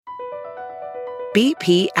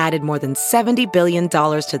BP added more than $70 billion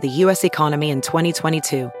to the U.S. economy in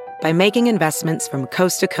 2022 by making investments from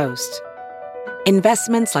coast to coast.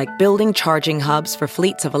 Investments like building charging hubs for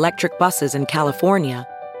fleets of electric buses in California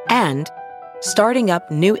and starting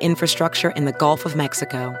up new infrastructure in the Gulf of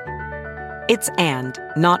Mexico. It's and,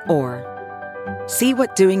 not or. See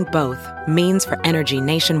what doing both means for energy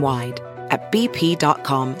nationwide at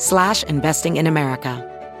bp.com/investing in America.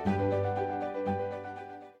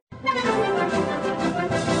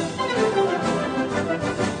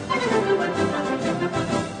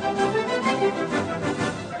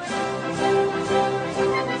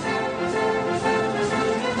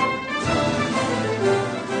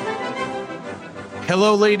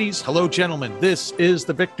 Hello, ladies. Hello, gentlemen. This is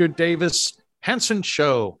the Victor Davis Hanson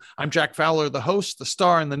Show. I'm Jack Fowler, the host. The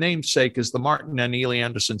star and the namesake is the Martin and Ely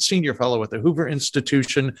Anderson Senior Fellow at the Hoover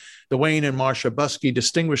Institution, the Wayne and Marcia Buskey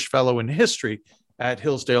Distinguished Fellow in History at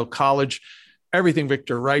Hillsdale College. Everything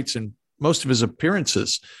Victor writes and most of his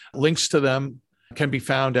appearances, links to them can be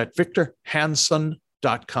found at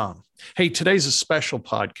victorhanson.com. Hey, today's a special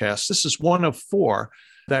podcast. This is one of four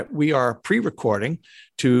that we are pre-recording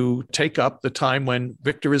to take up the time when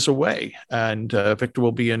Victor is away. And Victor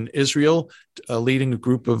will be in Israel, leading a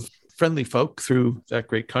group of friendly folk through that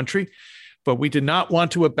great country. But we did not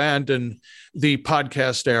want to abandon the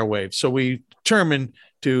podcast airwaves. So we determined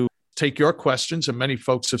to take your questions, and many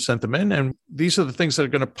folks have sent them in. And these are the things that are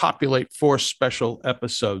going to populate 4 special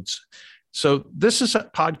episodes. So this is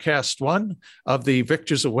podcast 1 of the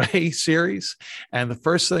Victor's Away series. And the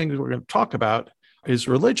first thing we're going to talk about is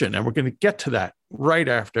religion. And we're going to get to that right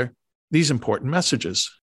after these important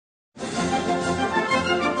messages.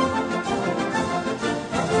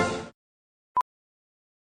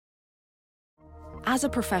 As a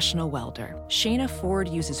professional welder, Shayna Ford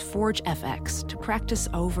uses Forge FX to practice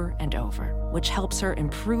over and over, which helps her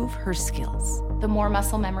improve her skills. The more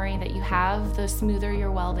muscle memory that you have, the smoother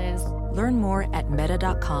your weld is. Learn more at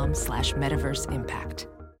meta.com/metaverseimpact.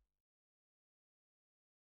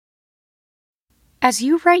 As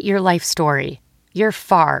you write your life story, you're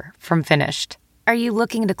far from finished. Are you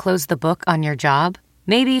looking to close the book on your job?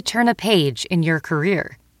 Maybe turn a page in your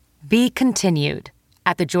career? Be continued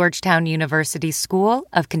at the Georgetown University School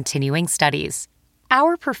of Continuing Studies.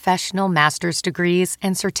 Our professional master's degrees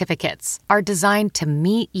and certificates are designed to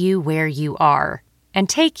meet you where you are and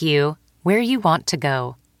take you where you want to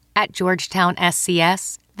go. At Georgetown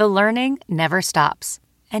SCS, the learning never stops,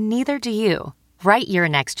 and neither do you. Write your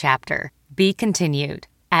next chapter. Be continued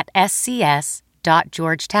at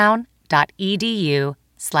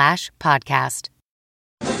scs.georgetown.edu/podcast.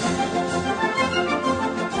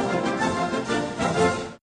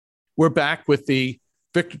 We're back with the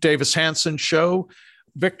Victor Davis Hanson Show.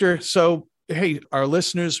 Victor, so, hey, our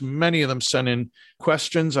listeners, many of them sent in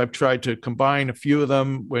questions. I've tried to combine a few of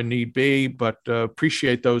them when need be, but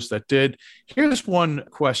appreciate those that did. Here's one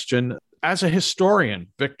question. As a historian,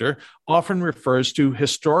 Victor often refers to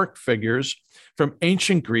historic figures from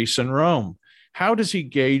ancient Greece and Rome. How does he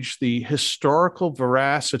gauge the historical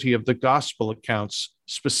veracity of the gospel accounts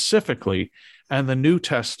specifically and the New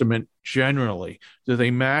Testament generally? Do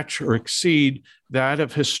they match or exceed that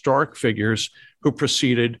of historic figures who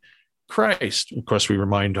preceded Christ? Of course, we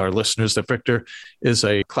remind our listeners that Victor is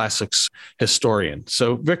a classics historian.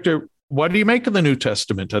 So, Victor, what do you make of the New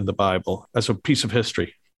Testament and the Bible as a piece of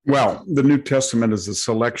history? Well, the New Testament is a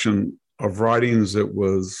selection of writings that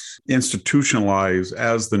was institutionalized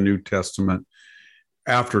as the New Testament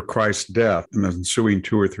after Christ's death in the ensuing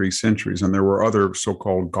 2 or 3 centuries. And there were other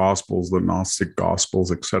so-called Gospels, the Gnostic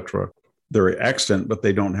Gospels, etc. They're extant, but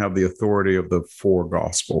they don't have the authority of the 4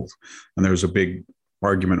 Gospels. And there's a big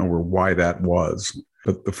argument over why that was.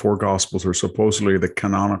 But the 4 Gospels are supposedly the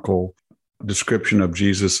canonical description of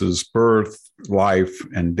Jesus's birth, life,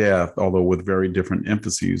 and death, although with very different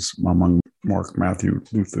emphases among Mark, Matthew,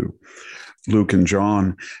 Luke, and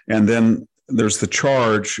John. And then there's the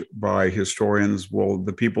charge by historians, well,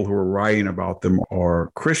 the people who are writing about them are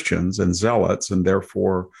Christians and zealots, and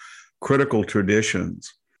therefore critical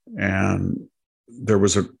traditions. And there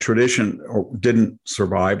was a tradition didn't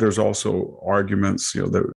survive. There's also arguments,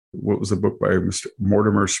 what was the book by Mr.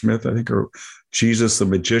 Mortimer Smith, I think, or Jesus the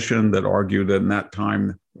Magician, that argued that in that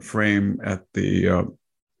time frame at the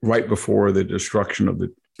right before the destruction of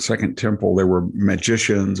the Second Temple, there were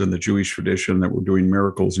magicians in the Jewish tradition that were doing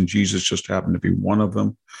miracles, and Jesus just happened to be one of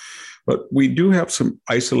them. But we do have some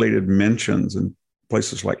isolated mentions in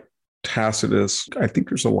places like Tacitus. I think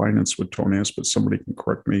there's a line in Suetonius, but somebody can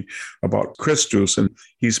correct me, about Christus, and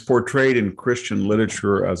he's portrayed in Christian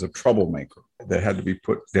literature as a troublemaker that had to be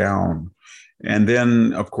put down. And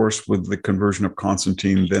then, of course, with the conversion of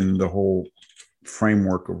Constantine, then the whole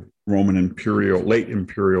framework of late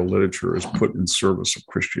imperial literature is put in service of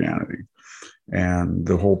Christianity and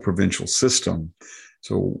the whole provincial system.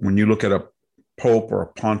 So when you look at a pope or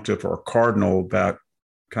a pontiff or a cardinal, that,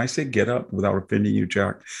 can I say get up without offending you,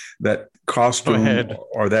 Jack? That costume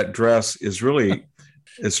or that dress is really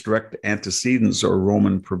its direct antecedents are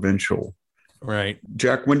Roman provincial. Right.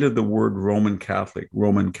 Jack, when did the word Roman Catholic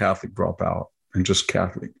drop out and just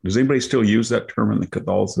Catholic? Does anybody still use that term in the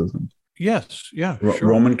Catholicism? Yes. Yeah. Sure.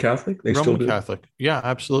 Roman Catholic? They Roman still do? Catholic. Yeah,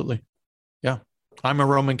 absolutely. Yeah. I'm a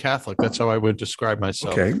Roman Catholic. That's how I would describe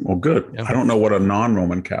myself. Okay. Well, good. Yeah. I don't know what a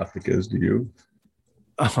non-Roman Catholic is. Do you?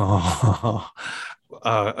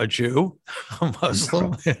 A Jew, a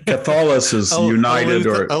Muslim. Catholicus is united,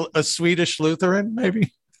 or a Swedish Lutheran,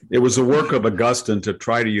 maybe. It was the work of Augustine to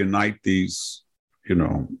try to unite these,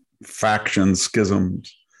 factions,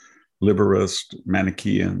 schisms, Liberalists,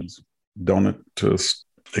 Manichaeans, Donatists,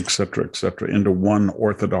 et cetera, into one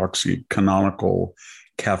orthodoxy, canonical,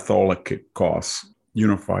 Catholic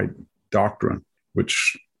unified doctrine,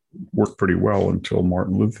 which worked pretty well until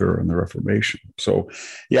Martin Luther and the Reformation. So,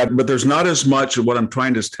 yeah, but there's not as much, what I'm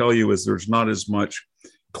trying to tell you is there's not as much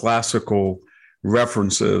classical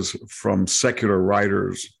references from secular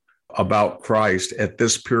writers about Christ at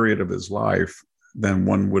this period of his life than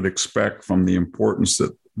one would expect from the importance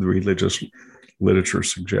that the religious literature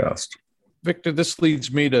suggests. Victor, this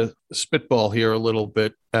leads me to spitball here a little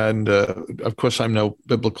bit. And of course, I'm no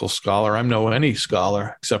biblical scholar. I'm no any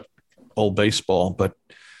scholar except old baseball. But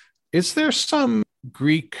is there some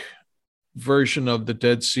Greek version of the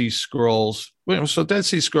Dead Sea Scrolls? So Dead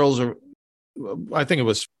Sea Scrolls are, I think it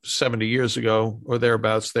was 70 years ago or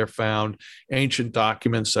thereabouts, they're found ancient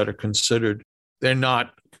documents that are considered, they're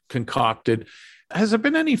not concocted. Has there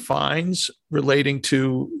been any finds relating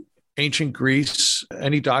to ancient Greece?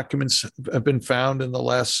 Any documents have been found in the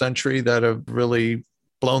last century that have really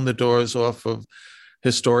blown the doors off of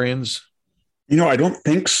historians? I don't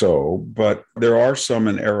think so, but there are some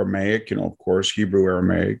in Aramaic, of course, Hebrew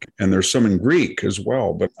Aramaic, and there's some in Greek as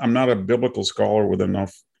well. But I'm not a biblical scholar with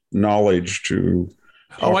enough knowledge to.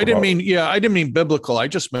 I didn't mean biblical. I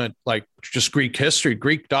just meant just Greek history,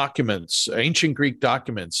 Greek documents, ancient Greek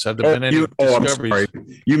documents. Have there been any discoveries? I'm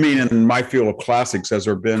sorry. You mean in my field of classics, has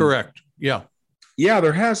there been? Correct. Yeah. Yeah,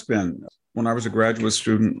 there has been. When I was a graduate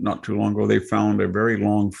student not too long ago, they found a very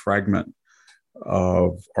long fragment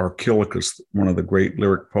of Archilochus, one of the great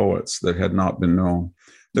lyric poets that had not been known.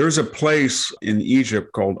 There's a place in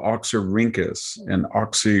Egypt called Oxyrhynchus, and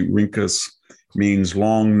Oxyrhynchus means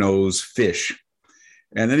long-nosed fish.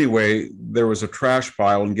 And anyway, there was a trash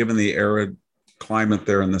pile, and given the arid climate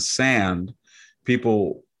there in the sand,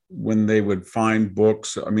 people, when they would find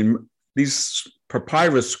books, these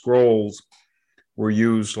papyrus scrolls were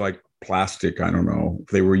used like plastic, I don't know.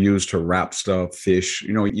 They were used to wrap stuff, fish.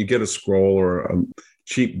 You get a scroll or a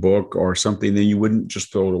cheap book or something, then you wouldn't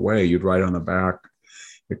just throw it away. You'd write on the back,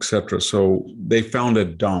 etc. So they found a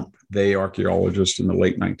dump, archaeologists in the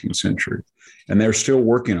late 19th century, and they're still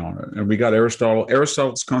working on it. And we got Aristotle.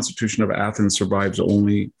 Aristotle's Constitution of Athens survives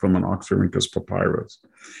only from an Oxyrhynchus papyrus.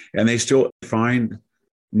 And they still find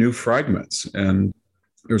new fragments. And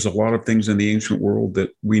there's a lot of things in the ancient world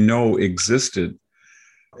that we know existed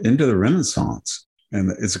into the Renaissance, and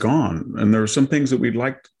it's gone. And there are some things that we'd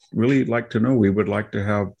really like to know. We would like to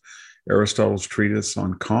have Aristotle's treatise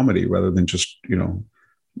on comedy rather than just,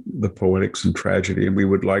 the poetics and tragedy. And we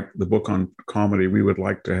would like the book on comedy. We would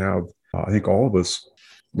like to have, I think all of us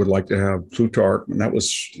would like to have Plutarch, and that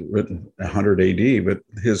was written 100 AD, but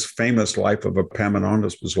his famous life of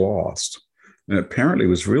Epaminondas was lost. And apparently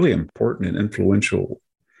was really important and influential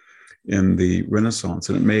in the Renaissance.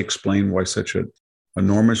 And it may explain why such an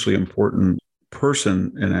enormously important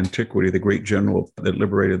person in antiquity, the great general that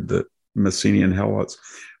liberated the Messenian Helots,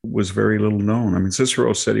 was very little known.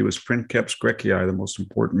 Cicero said he was Princeps Graecii, the most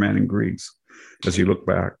important man in Greece, as you look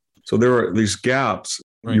back. So there are these gaps.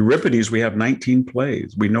 Right. Euripides, we have 19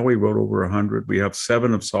 plays. We know he wrote over 100. We have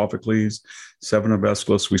 7 of Sophocles, 7 of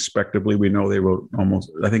Aeschylus, respectively. We know they wrote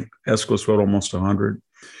I think Aeschylus wrote almost 100.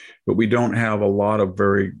 But we don't have a lot of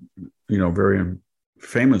very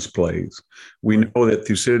famous plays. We know that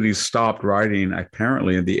Thucydides stopped writing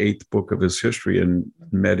apparently in the 8th book of his history in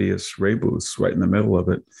Medius Rebus, right in the middle of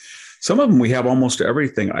it. Some of them we have almost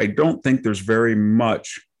everything. I don't think there's very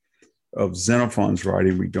much of Xenophon's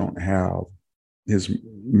writing we don't have. His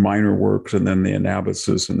minor works and then the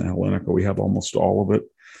Anabasis and the Hellenica, we have almost all of it.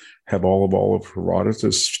 Have all of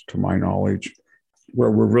Herodotus, to my knowledge. Where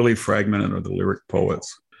we're really fragmented are the lyric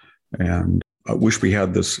poets. And I wish we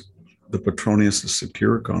had the Petronius the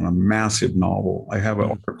Satyricon, a massive novel. I have an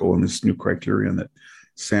article in this New Criterion that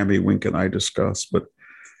Sammy Wink and I discuss, but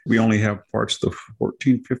we only have parts of the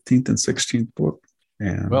 14th, 15th, and 16th book.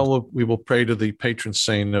 And well, we will pray to the patron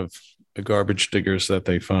saint of the garbage diggers that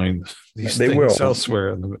they find these they things will.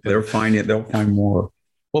 elsewhere. They'll find more.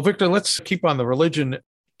 Well, Victor, let's keep on the religion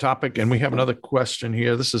topic. And we have another question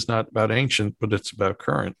here. This is not about ancient, but it's about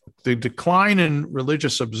current. The decline in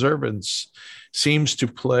religious observance seems to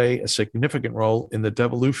play a significant role in the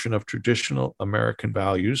devolution of traditional American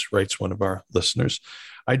values, writes one of our listeners.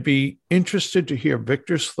 I'd be interested to hear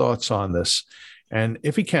Victor's thoughts on this, and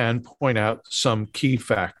if he can, point out some key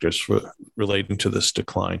factors for relating to this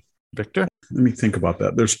decline. Victor? Let me think about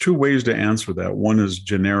that. There's two ways to answer that. One is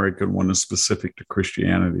generic and one is specific to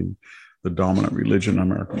Christianity, the dominant religion in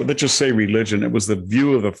America. But let's just say religion. It was the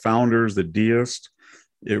view of the founders, the deists.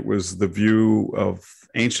 It was the view of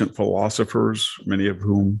ancient philosophers, many of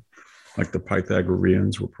whom, like the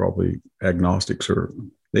Pythagoreans, were probably agnostics, or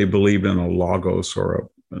they believed in a logos or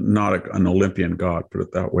not an Olympian god, put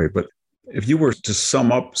it that way. But if you were to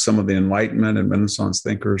sum up some of the Enlightenment and Renaissance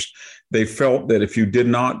thinkers, they felt that if you did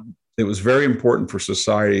not, it was very important for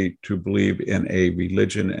society to believe in a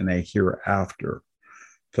religion and a hereafter.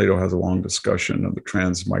 Plato has a long discussion of the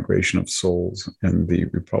transmigration of souls and the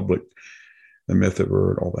Republic, the myth of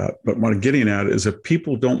Ur, all that. But what I'm getting at is if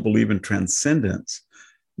people don't believe in transcendence,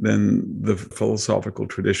 then the philosophical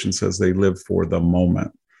tradition says they live for the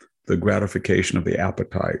moment, the gratification of the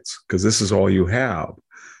appetites, because this is all you have.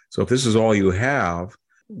 So if this is all you have,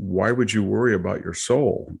 why would you worry about your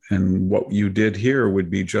soul? And what you did here would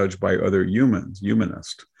be judged by other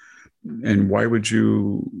humanists. And why would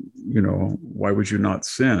you not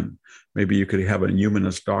sin? Maybe you could have a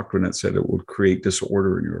humanist doctrine that said it would create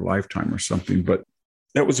disorder in your lifetime or something. But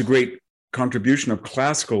that was a great contribution of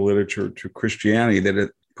classical literature to Christianity, that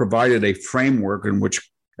it provided a framework in which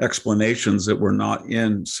explanations that were not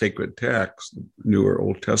in sacred texts, New or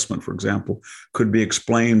Old Testament, for example, could be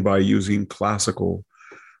explained by using classical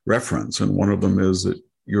reference. And one of them is that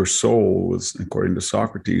your soul was, according to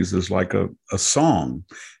Socrates, is like a song.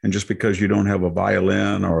 And just because you don't have a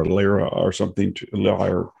violin or a lyra or something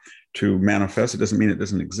to manifest, it doesn't mean it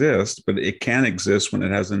doesn't exist, but it can exist when it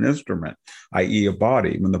has an instrument, i.e. a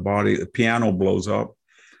body. When the piano blows up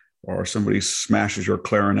or somebody smashes your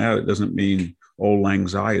clarinet, it doesn't mean Auld Lang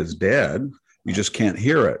Syne is dead. You just can't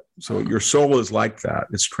hear it. So your soul is like that.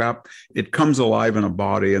 It's trapped. It comes alive in a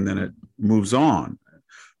body and then it moves on.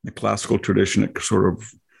 The classical tradition, it sort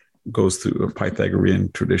of goes through a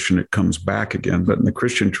Pythagorean tradition. It comes back again. But in the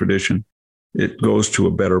Christian tradition, it goes to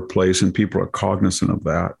a better place, and people are cognizant of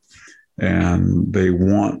that. And they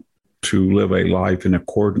want to live a life in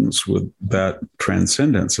accordance with that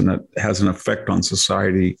transcendence. And that has an effect on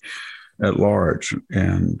society at large.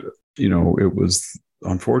 And, it was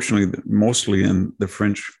unfortunately mostly in the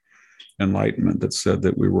French Enlightenment that said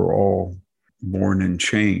that we were all born in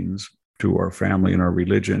chains to our family and our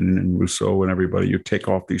religion, and Rousseau and everybody, you take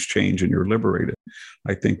off these chains and you're liberated.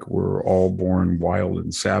 I think we're all born wild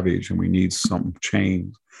and savage, and we need some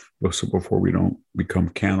chains before we don't become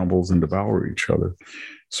cannibals and devour each other.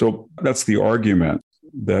 So that's the argument,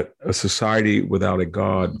 that a society without a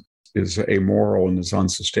God is amoral and is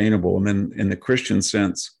unsustainable. And then in the Christian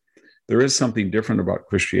sense, there is something different about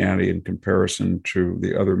Christianity in comparison to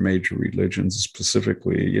the other major religions,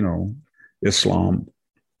 specifically, Islam,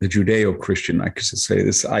 the Judeo-Christian, I could say,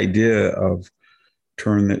 this idea of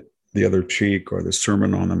turn the other cheek, or the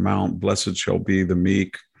Sermon on the Mount, blessed shall be the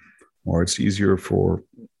meek, or it's easier for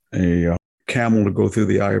a camel to go through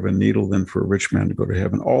the eye of a needle than for a rich man to go to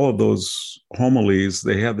heaven. All of those homilies,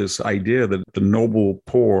 they have this idea that the noble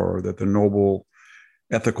poor, that the noble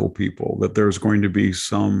ethical people, that there's going to be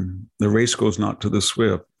the race goes not to the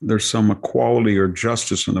swift. There's some equality or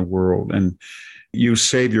justice in the world. And you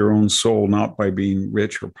save your own soul not by being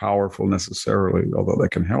rich or powerful necessarily, although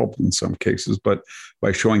that can help in some cases, but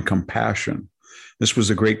by showing compassion. This was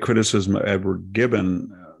a great criticism of Edward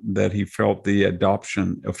Gibbon, that he felt the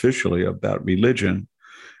adoption officially of that religion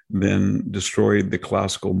then destroyed the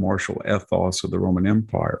classical martial ethos of the Roman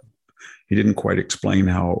Empire. He didn't quite explain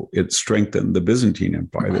how it strengthened the Byzantine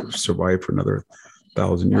Empire that survived for another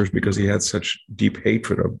 1,000 years, because he had such deep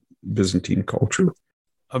hatred of Byzantine culture.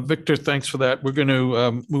 Victor, thanks for that. We're going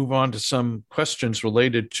to move on to some questions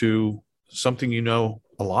related to something you know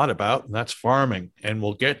a lot about, and that's farming. And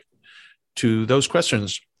we'll get to those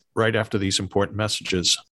questions right after these important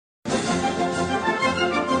messages.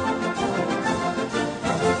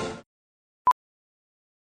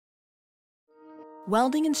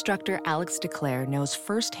 Welding instructor Alex DeClaire knows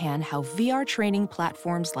firsthand how VR training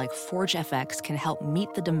platforms like ForgeFX can help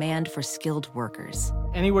meet the demand for skilled workers.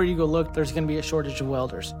 Anywhere you go look, there's going to be a shortage of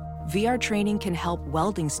welders. VR training can help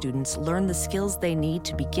welding students learn the skills they need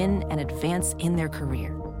to begin and advance in their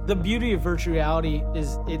career. The beauty of virtual reality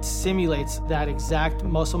is it simulates that exact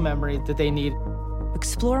muscle memory that they need.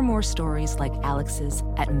 Explore more stories like Alex's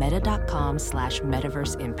at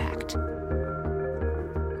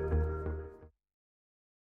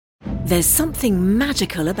meta.com/metaverseimpact. There's something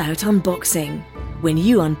magical about unboxing. When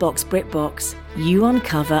you unbox BritBox, you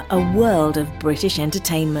uncover a world of British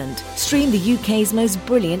entertainment. Stream the UK's most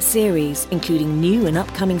brilliant series, including new and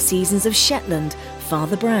upcoming seasons of Shetland,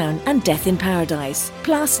 Father Brown and Death in Paradise.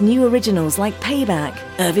 Plus new originals like Payback,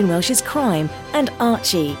 Irving Welsh's Crime and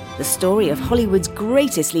Archie, the story of Hollywood's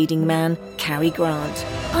greatest leading man, Cary Grant.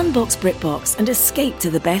 Unbox BritBox and escape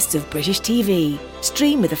to the best of British TV.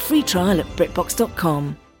 Stream with a free trial at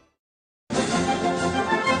BritBox.com.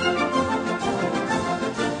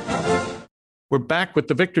 We're back with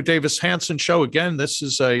the Victor Davis Hanson Show. Again, this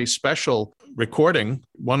is a special recording,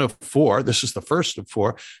 one of 4. This is the first of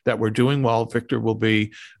 4 that we're doing while Victor will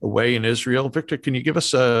be away in Israel. Victor, can you give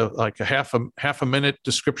us a half a minute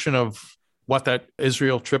description of what that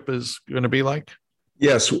Israel trip is going to be like?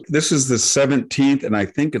 Yes, this is the 17th, and I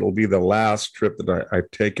think it'll be the last trip that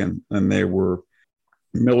I've taken. And they were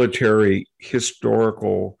military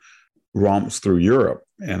historical romps through Europe.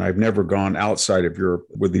 And I've never gone outside of Europe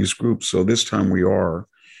with these groups. So this time we are.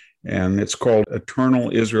 And it's called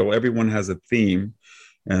Eternal Israel. Everyone has a theme.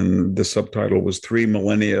 And the subtitle was 3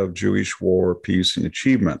 Millennia of Jewish War, Peace, and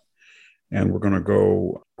Achievement. And we're going to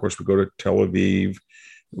go, of course, we go to Tel Aviv,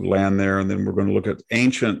 land there, and then we're going to look at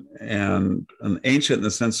ancient in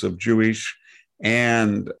the sense of Jewish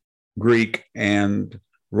and Greek and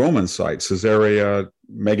Roman sites, Caesarea,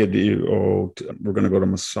 Megiddo. We're going to go to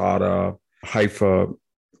Masada, Haifa,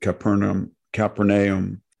 Capernaum,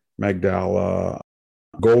 Magdala,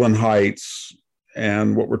 Golan Heights.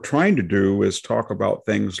 And what we're trying to do is talk about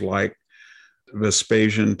things like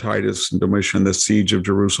Vespasian, Titus, and Domitian, the siege of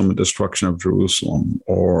Jerusalem, the destruction of Jerusalem,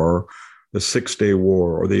 or the 6-Day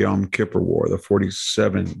War, or the Yom Kippur War, the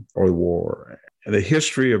 47 War, the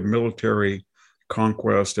history of military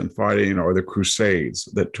conquest and fighting, or the Crusades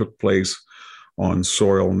that took place on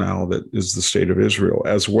soil now that is the state of Israel,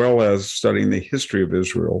 as well as studying the history of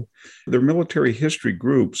Israel. They're military history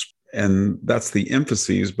groups, and that's the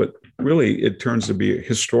emphases, but really it turns to be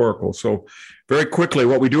historical. So very quickly,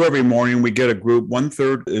 what we do every morning, we get a group.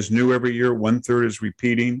 1/3 is new every year, 1/3 is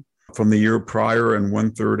repeating from the year prior, and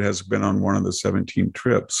 1/3 has been on one of the 17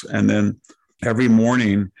 trips. And then every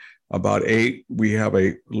morning, about 8, we have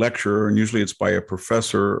a lecture, and usually it's by a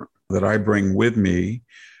professor that I bring with me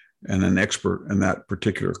and an expert in that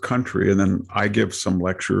particular country. And then I give some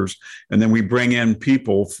lectures, and then we bring in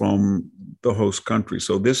people from the host country.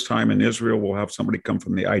 So this time in Israel, we'll have somebody come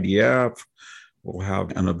from the IDF. We'll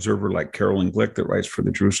have an observer like Carolyn Glick that writes for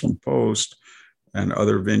the Jerusalem Post and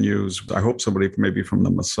other venues. I hope somebody maybe from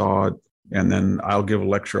the Mossad. And then I'll give a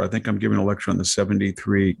lecture. I think I'm giving a lecture on the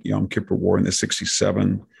 73 Yom Kippur War and the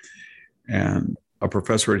 67. And a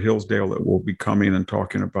professor at Hillsdale that will be coming and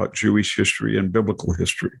talking about Jewish history and biblical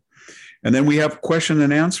history. And then we have question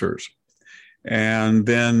and answers. And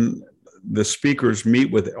then the speakers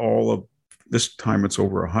meet with all of, this time it's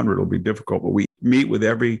over 100, it'll be difficult, but we meet with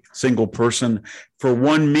every single person for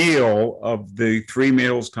one meal of the 3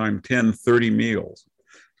 meals times 10, 30 meals.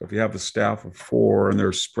 So if you have a staff of 4 and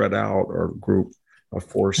they're spread out, or a group of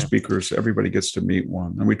 4 speakers, everybody gets to meet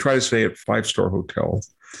one. And we try to stay at 5-star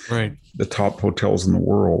hotels. Right. The top hotels in the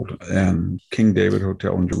world, and King David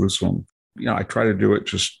Hotel in Jerusalem. I try to do it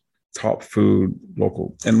just top food,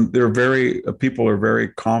 local. And people are very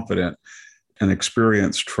confident and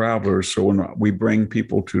experienced travelers. So when we bring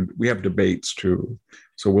people we have debates too.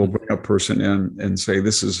 So we'll bring a person in and say,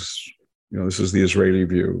 this is the Israeli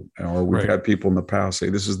view. Or we've had people in the past say,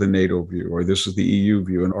 this is the NATO view, or this is the EU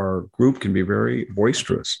view. And our group can be very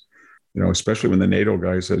boisterous, especially when the NATO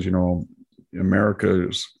guy says, America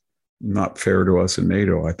is not fair to us in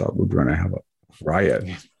NATO. I thought we were going to have a riot,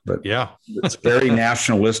 but it's very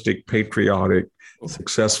nationalistic, patriotic,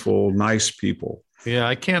 successful, nice people. Yeah,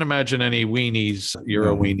 I can't imagine any weenies,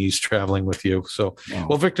 Euro weenies traveling with you. So,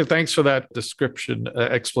 Well, Victor, thanks for that description,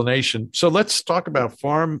 explanation. So let's talk about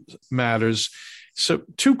farm matters. So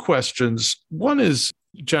 2 questions. One is,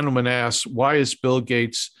 gentleman asks, why is Bill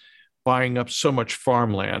Gates buying up so much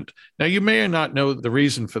farmland? Now, you may or not know the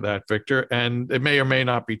reason for that, Victor, and it may or may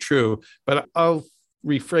not be true, but I'll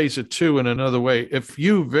rephrase it too in another way. If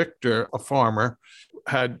you, Victor, a farmer,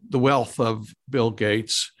 had the wealth of Bill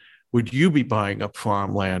Gates, would you be buying up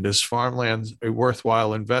farmland? Is farmland a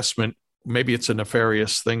worthwhile investment? Maybe it's a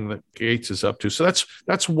nefarious thing that Gates is up to. So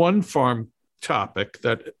that's one farm topic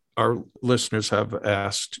that our listeners have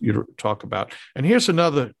asked you to talk about. And here's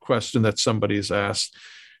another question that somebody's asked,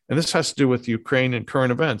 and this has to do with Ukraine and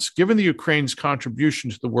current events. Given the Ukraine's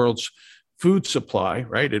contribution to the world's food supply,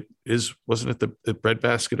 right? Wasn't it the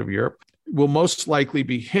breadbasket of Europe? Will most likely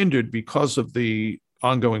be hindered because of the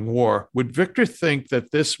ongoing war. Would Victor think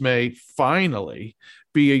that this may finally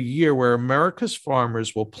be a year where America's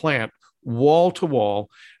farmers will plant wall to wall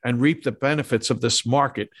and reap the benefits of this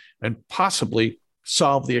market and possibly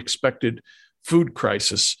solve the expected food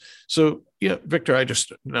crisis? So, yeah, Victor, I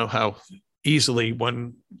just know how easily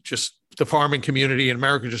the farming community in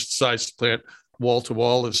America just decides to plant wall to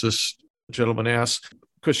wall, as this gentleman asked,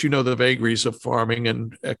 because you know the vagaries of farming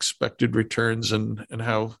and expected returns and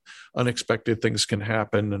how unexpected things can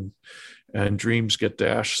happen and dreams get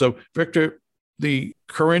dashed. So, Victor, the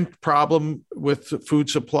current problem with the food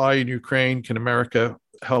supply in Ukraine, can America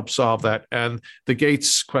help solve that? And the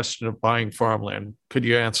Gates question of buying farmland, could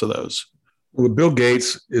you answer those? Well, Bill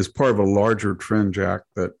Gates is part of a larger trend, Jack,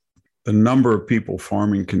 that the number of people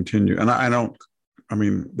farming continue. And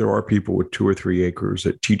there are people with 2 or 3 acres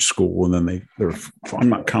that teach school, and then I'm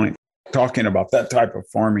not talking about that type of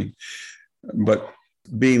farming, but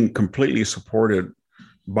being completely supported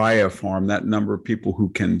by a farm, that number of people who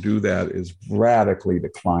can do that is radically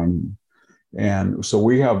declining. And so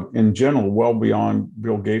we have, in general, well beyond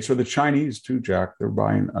Bill Gates, or the Chinese too, Jack, they're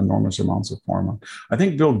buying enormous amounts of farmland. I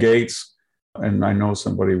think Bill Gates, and I know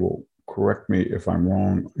somebody will correct me if I'm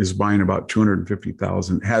wrong, has bought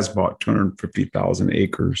 250,000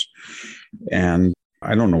 acres. And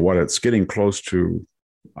I don't know what it's getting close to.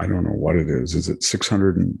 I don't know what it is. Is it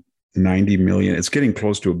 690 million? It's getting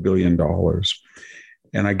close to $1 billion.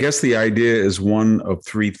 And I guess the idea is one of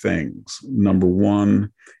 3 things. Number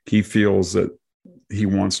one, he feels that he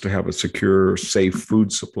wants to have a secure, safe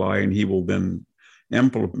food supply, and he will then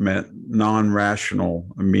implement non-rational,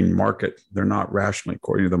 market, they're not rational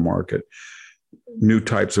according to the market, new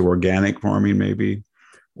types of organic farming maybe.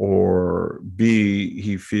 Or B,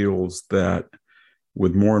 he feels that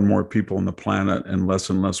with more and more people on the planet and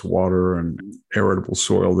less water and arable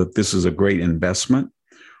soil, that this is a great investment.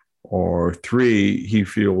 Or 3, he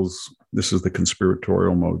feels, this is the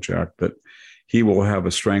conspiratorial mode, Jack, that he will have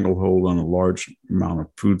a stranglehold on a large amount of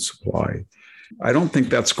food supply. I don't think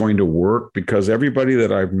that's going to work, because everybody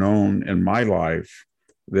that I've known in my life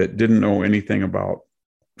that didn't know anything about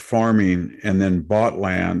farming and then bought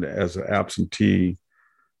land as an absentee,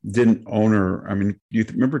 didn't owner. You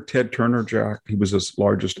remember Ted Turner, Jack? He was his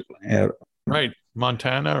largest right.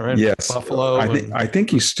 Montana, right? Yes. Buffalo. I think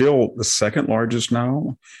he's still the second largest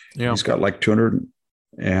now. Yeah. He's got like 200,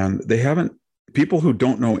 and people who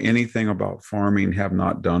don't know anything about farming have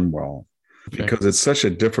not done well, because it's such a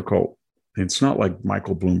difficult. It's not like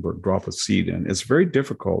Michael Bloomberg, drop a seed in. It's very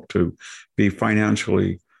difficult to be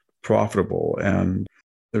financially profitable. And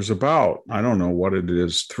there's about, I don't know what it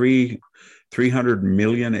is, 300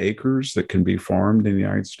 million acres that can be farmed in the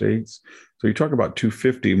United States. So you talk about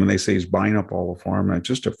 250 when they say he's buying up all the farmland.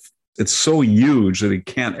 It's so huge that he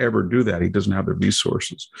can't ever do that. He doesn't have the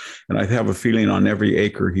resources. And I have a feeling on every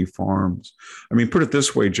acre he farms. Put it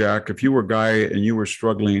this way, Jack, if you were a guy and you were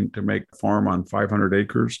struggling to make a farm on 500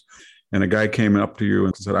 acres, and a guy came up to you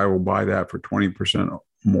and said, I will buy that for 20%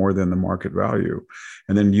 more than the market value,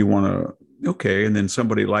 and then you want to, okay, and then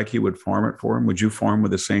somebody like you would farm it for him, would you farm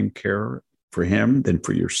with the same care for him than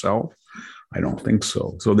for yourself? I don't think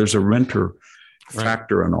so. So there's a renter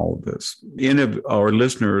factor in all of this. Any of our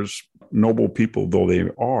listeners, noble people though they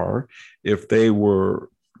are, if they were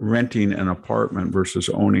renting an apartment versus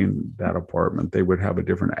owning that apartment, they would have a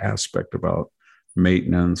different aspect about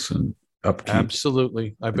maintenance and upkeep.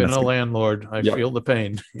 Absolutely. I've been a landlord. I feel the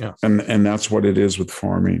pain. Yeah. And that's what it is with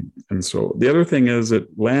farming. And so the other thing is that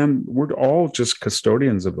land, we're all just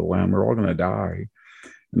custodians of the land. We're all going to die,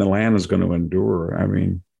 and the land is going to endure.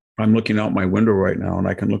 I'm looking out my window right now, and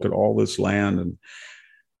I can look at all this land and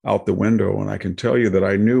out the window, and I can tell you that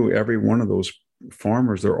I knew every one of those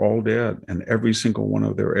farmers, they're all dead, and every single one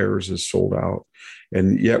of their heirs is sold out.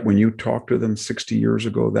 And yet when you talk to them 60 years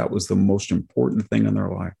ago, that was the most important thing in their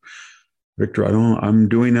life. Victor, I'm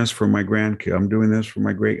doing this for my grandkid. I'm doing this for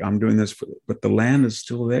my but the land is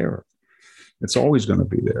still there. It's always going to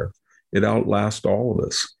be there. It outlasts all of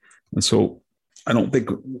us. And so I don't think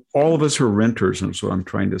all of us are renters. And that's what I'm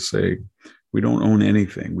trying to say. We don't own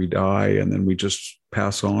anything. We die, and then we just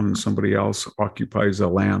pass on, and somebody else occupies the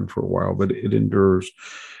land for a while, but it endures.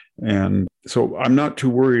 And so I'm not too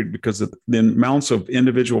worried, because the amounts of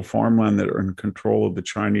individual farmland that are in control of the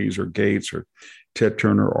Chinese or Gates or Ted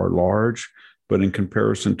Turner are large, but in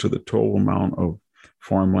comparison to the total amount of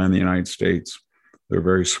farmland in the United States, They're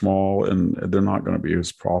very small and they're not going to be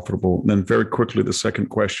as profitable. And then very quickly, the second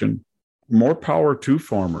question, more power to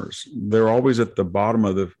farmers. They're always at the bottom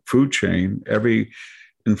of the food chain. Every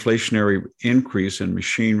inflationary increase in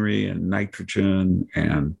machinery and nitrogen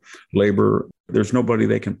and labor, there's nobody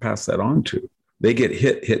they can pass that on to. They get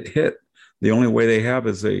hit. The only way they have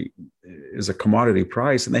is a commodity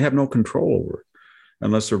price, and they have no control over it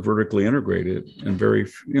unless they're vertically integrated. And very,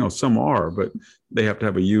 some are, but they have to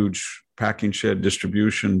have a huge packing shed,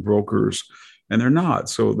 distribution, brokers, and they're not.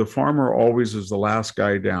 So the farmer always is the last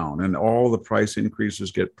guy down, and all the price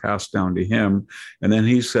increases get passed down to him. And then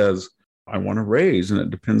he says, I want to raise, and it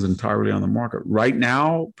depends entirely on the market. Right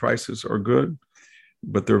now, prices are good,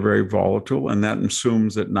 but they're very volatile. And that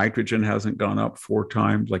assumes that nitrogen hasn't gone up 4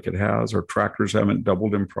 times like it has, or tractors haven't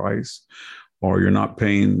doubled in price, or you're not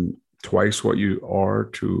paying twice what you are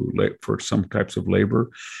for some types of labor.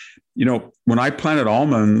 When I planted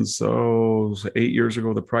almonds, 8 years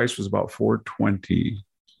ago, the price was about $4.20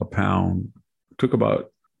 a pound. It took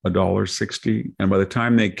about $1.60. And by the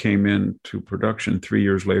time they came into production 3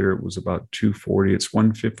 years later, it was about $2.40. It's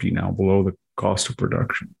 $1.50 now, below the cost of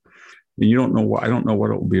production. And I don't know what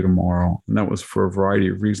it will be tomorrow. And that was for a variety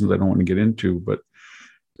of reasons I don't want to get into, but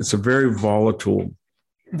it's a very volatile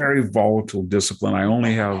discipline. I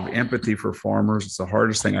only have empathy for farmers. It's the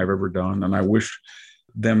hardest thing I've ever done. And I wish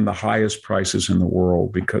them the highest prices in the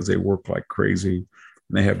world, because they work like crazy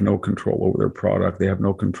and they have no control over their product. They have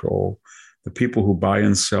no control. The people who buy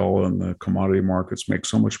and sell in the commodity markets make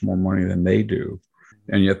so much more money than they do.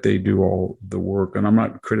 And yet they do all the work. And I'm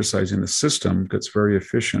not criticizing the system, because it's very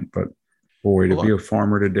efficient, but boy, to be a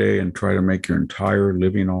farmer today and try to make your entire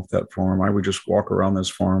living off that farm. I would just walk around this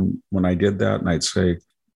farm when I did that, and I'd say,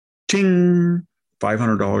 ching,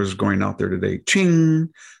 $500 is going out there today. Ching,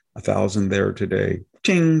 $1,000 there today.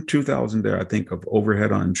 Ching, $2,000 there. I think of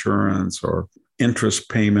overhead on insurance or interest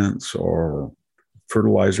payments or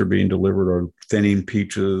fertilizer being delivered or thinning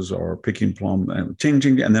peaches or picking plum, and ching,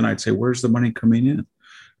 ching. And then I'd say, where's the money coming in?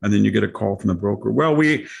 And then you get a call from the broker. Well,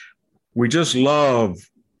 we just love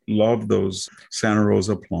those Santa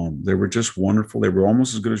Rosa plums. They were just wonderful. They were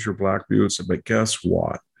almost as good as your Black Buttes. But guess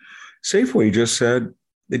what? Safeway just said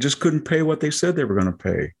they just couldn't pay what they said they were going to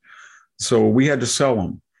pay. So we had to sell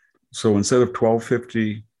them. So instead of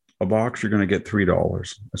 $12.50 a box, you're going to get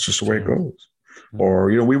 $3. That's just the way it goes. Or,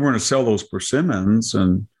 we were going to sell those persimmons,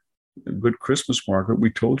 and a good Christmas market, we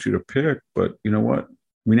told you to pick, but you know what?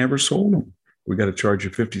 We never sold them. We got to charge you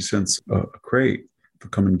 50 cents a crate to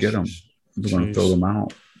come and get them. We're going to throw them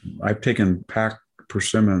out. I've taken packed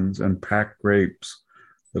persimmons and packed grapes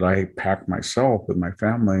that I packed myself with my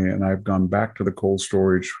family, and I've gone back to the cold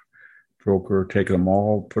storage broker, taken them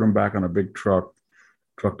all, put them back on a big trucked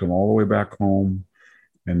them all the way back home,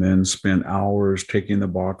 and then spent hours taking the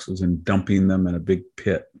boxes and dumping them in a big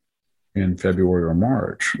pit in February or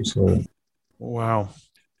March. So, wow.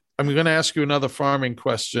 I'm going to ask you another farming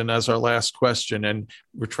question as our last question, and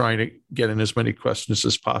we're trying to get in as many questions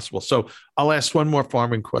as possible. So I'll ask one more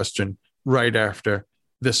farming question right after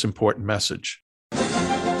this important message.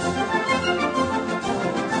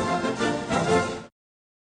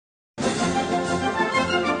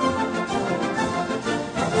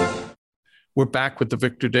 We're back with the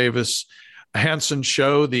Victor Davis Hanson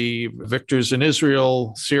Show, the Victors in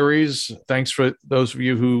Israel series. Thanks for those of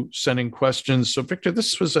you who sent in questions. So, Victor,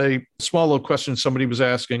 this was a small little question somebody was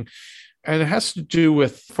asking, and it has to do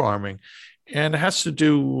with farming, and it has to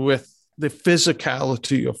do with the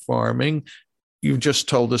physicality of farming. You've just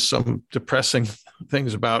told us some depressing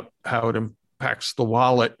things about how it impacts the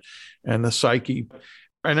wallet and the psyche.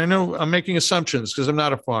 And I know I'm making assumptions because I'm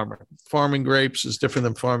not a farmer. Farming grapes is different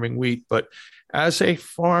than farming wheat. But as a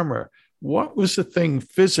farmer, what was the thing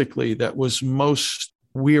physically that was most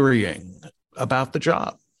wearying about the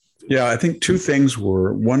job? Yeah, I think 2 things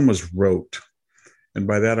were. One was rote. And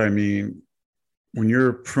by that, I mean, when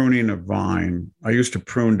you're pruning a vine, I used to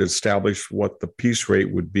prune to establish what the piece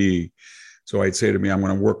rate would be. So I'd say to me, I'm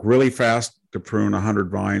going to work really fast to prune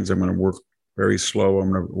 100 vines. I'm going to work very slow.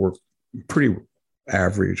 I'm going to work pretty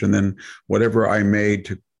average. And then whatever I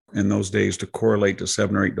made in those days to correlate to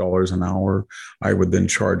 $7 or $8 an hour, I would then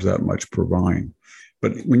charge that much per vine.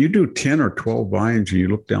 But when you do 10 or 12 vines and you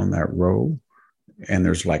look down that row and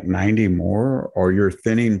there's like 90 more, or you're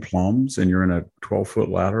thinning plums and you're in a 12-foot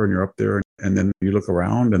ladder and you're up there, and then you look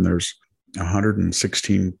around and there's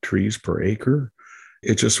 116 trees per acre,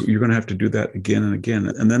 you're going to have to do that again and again.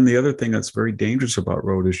 And then the other thing that's very dangerous about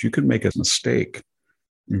road is you can make a mistake.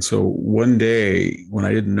 And so one day when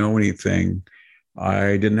I didn't know anything,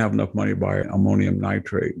 I didn't have enough money to buy ammonium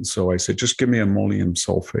nitrate. And so I said, just give me ammonium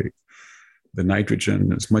sulfate. The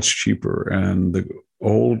nitrogen is much cheaper. And the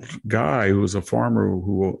old guy who was a farmer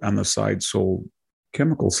who on the side sold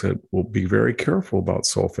chemicals said, well, be very careful about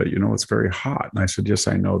sulfate. It's very hot. And I said, yes,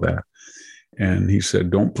 I know that. And he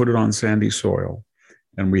said, don't put it on sandy soil.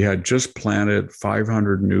 And we had just planted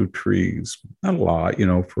 500 new trees, not a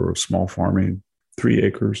lot, for small farming, 3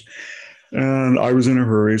 acres. And I was in a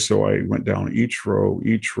hurry. So I went down each row,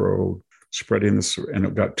 spreading this, and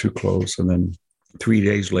it got too close. And then 3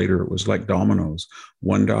 days later, it was like dominoes.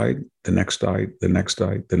 One died, the next died, the next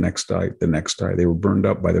died, the next died, the next died. They were burned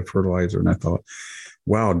up by the fertilizer. And I thought,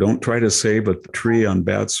 wow, don't try to save a tree on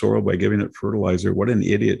bad soil by giving it fertilizer. What an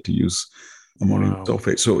idiot to use ammonium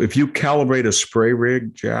sulfate. So if you calibrate a spray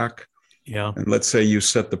rig, Jack, and let's say you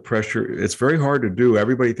set the pressure, it's very hard to do.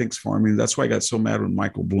 Everybody thinks farming. That's why I got so mad with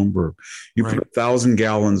Michael Bloomberg. You put 1,000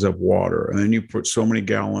 gallons of water, and then you put so many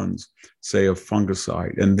gallons, say, of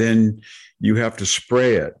fungicide, and then you have to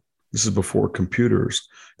spray it. This is before computers.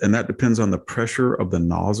 And that depends on the pressure of the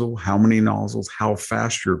nozzle, how many nozzles, how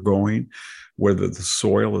fast you're going, whether the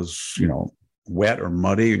soil is, wet or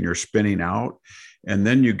muddy and you're spinning out. And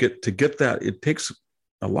then you get that, it takes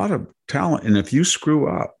a lot of talent. And if you screw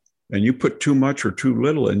up and you put too much or too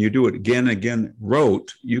little and you do it again,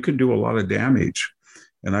 rote, you can do a lot of damage.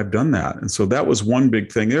 And I've done that. And so that was one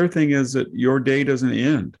big thing. The other thing is that your day doesn't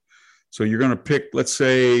end. So you're going to pick, let's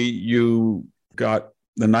say you got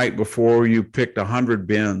the night before, you picked 100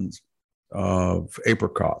 bins of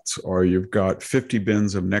apricots, or you've got 50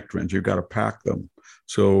 bins of nectarines. You've got to pack them.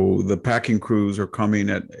 So the packing crews are coming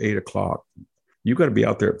at 8:00. You've got to be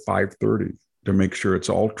out there at 5:30 to make sure it's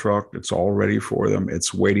all trucked, it's all ready for them,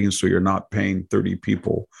 it's waiting, so you're not paying 30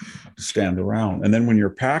 people to stand around. And then when you're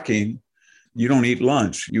packing, you don't eat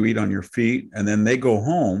lunch. You eat on your feet, and then they go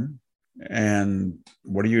home. And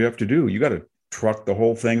what do you have to do? You got to truck the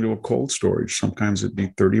whole thing to a cold storage. Sometimes it'd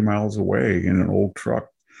be 30 miles away in an old truck.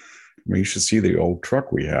 You should see the old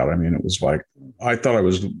truck we had. It was like, I thought I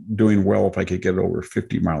was doing well if I could get over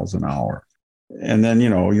 50 miles an hour. And then,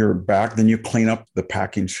 you're back, then you clean up the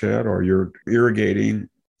packing shed, or you're irrigating.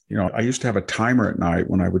 I used to have a timer at night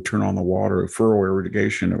when I would turn on the water, furrow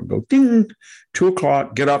irrigation. It would go ding,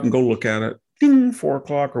 2:00, get up and go look at it. Ding,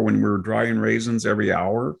 4:00, or when we were drying raisins every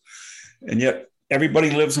hour. And yet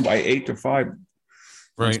everybody lives by 8 to 5.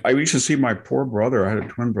 Right. I used to see my poor brother. I had a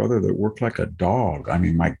twin brother that worked like a dog.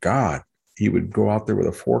 My God, he would go out there with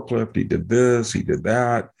a forklift. He did this, he did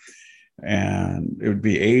that. And it would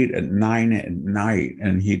be 8 and 9 at night,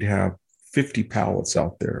 and he'd have 50 pallets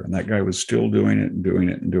out there. And that guy was still doing it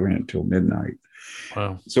until midnight.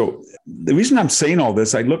 Wow. So the reason I'm saying all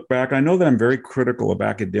this, I look back, I know that I'm very critical of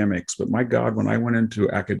academics, but my God, when I went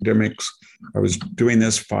into academics, I was doing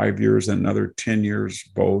this 5 years and another 10 years,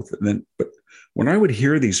 both. But when I would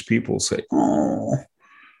hear these people say,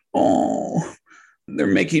 they're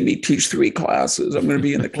making me teach 3 classes. I'm going to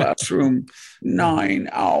be in the classroom 9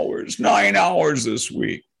 hours this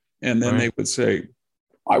week. And then they would say,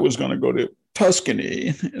 I was going to go to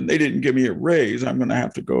Tuscany and they didn't give me a raise. I'm going to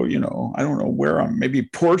have to go, I don't know where maybe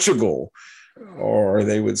Portugal. Or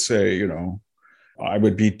they would say, I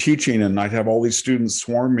would be teaching and I'd have all these students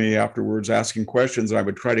swarm me afterwards asking questions. And I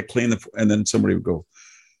would try to clean and then somebody would go,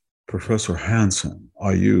 Professor Hansen,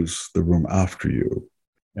 I use the room after you.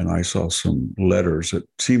 And I saw some letters that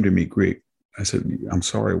seemed to me Greek. I said, I'm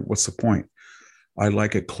sorry, what's the point? I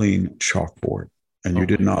like a clean chalkboard. And you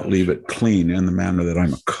did not leave it clean in the manner that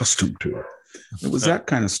I'm accustomed to. It was that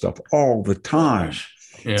kind of stuff all the time.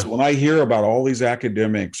 Yeah. So when I hear about all these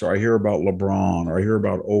academics, or I hear about LeBron, or I hear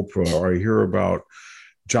about Oprah, or I hear about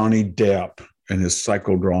Johnny Depp and his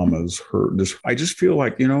psychodramas, I just feel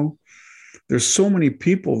like, there's so many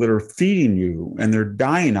people that are feeding you and they're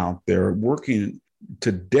dying out there working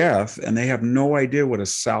to death, and they have no idea what a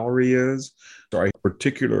salary is or a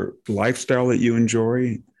particular lifestyle that you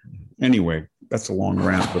enjoy. Anyway, that's a long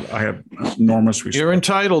rant, but I have enormous respect. You're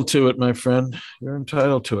entitled to it, my friend. You're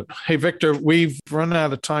entitled to it. Hey, Victor, we've run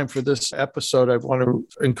out of time for this episode. I want to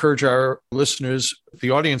encourage our listeners.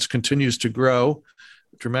 The audience continues to grow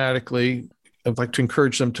dramatically. I'd like to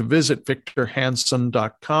encourage them to visit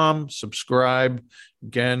victorhansen.com, subscribe.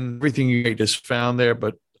 Again, everything you write is found there,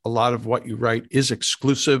 but a lot of what you write is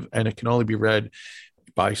exclusive and it can only be read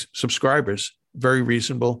by subscribers. Very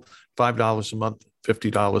reasonable, $5 a month,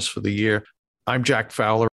 $50 for the year. I'm Jack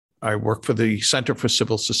Fowler. I work for the Center for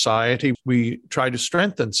Civil Society. We try to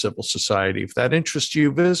strengthen civil society. If that interests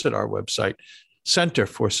you, visit our website,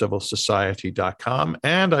 centerforcivilsociety.com.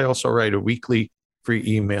 And I also write a weekly free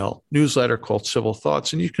email newsletter called Civil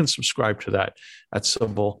Thoughts, and you can subscribe to that at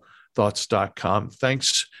civilthoughts.com.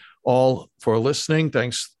 Thanks all for listening.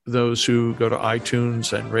 Thanks to those who go to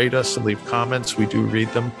iTunes and rate us and leave comments. We do read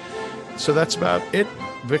them. So that's about it.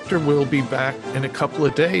 Victor will be back in a couple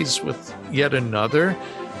of days with yet another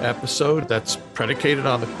episode that's predicated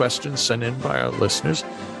on the questions sent in by our listeners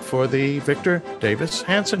for the Victor Davis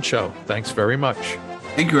Hanson Show. Thanks very much.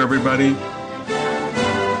 Thank you, everybody.